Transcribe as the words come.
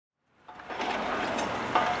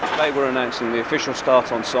Today we're announcing the official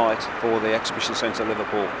start on site for the Exhibition Centre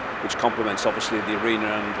Liverpool, which complements obviously the arena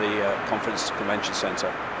and the Conference Convention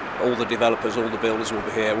Centre. All the developers, all the builders will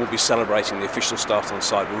be here. We'll be celebrating the official start on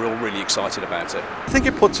site. We're all really excited about it. I think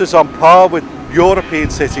it puts us on par with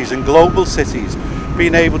European cities and global cities,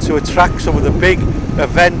 being able to attract some of the big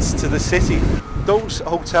events to the city. Those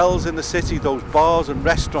hotels in the city, those bars and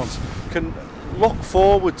restaurants can look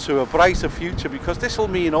forward to a brighter future, because this will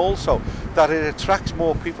mean also that it attracts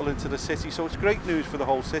more people into the city, so it's great news for the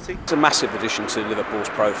whole city. It's a massive addition to Liverpool's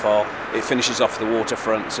profile. It finishes off the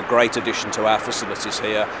waterfront. It's a great addition to our facilities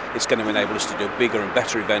here. It's going to enable us to do bigger and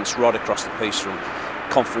better events right across the piece, from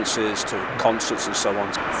conferences to concerts and so on.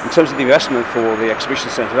 In terms of the investment for the Exhibition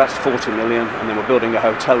Centre, that's 40 million, and then we're building a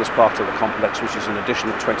hotel as part of the complex, which is an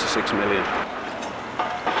additional 26 million.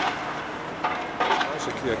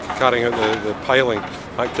 Carrying out the piling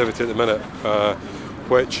activity at the minute,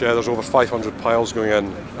 which there's over 500 piles going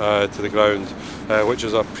in to the ground, which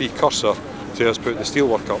is a precursor to us putting the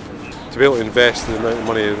steelwork up. To be able to invest the amount of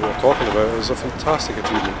money that we're talking about is a fantastic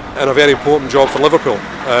achievement and a very important job for Liverpool,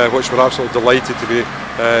 which we're absolutely delighted to be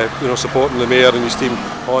supporting the Mayor and his team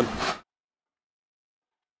on.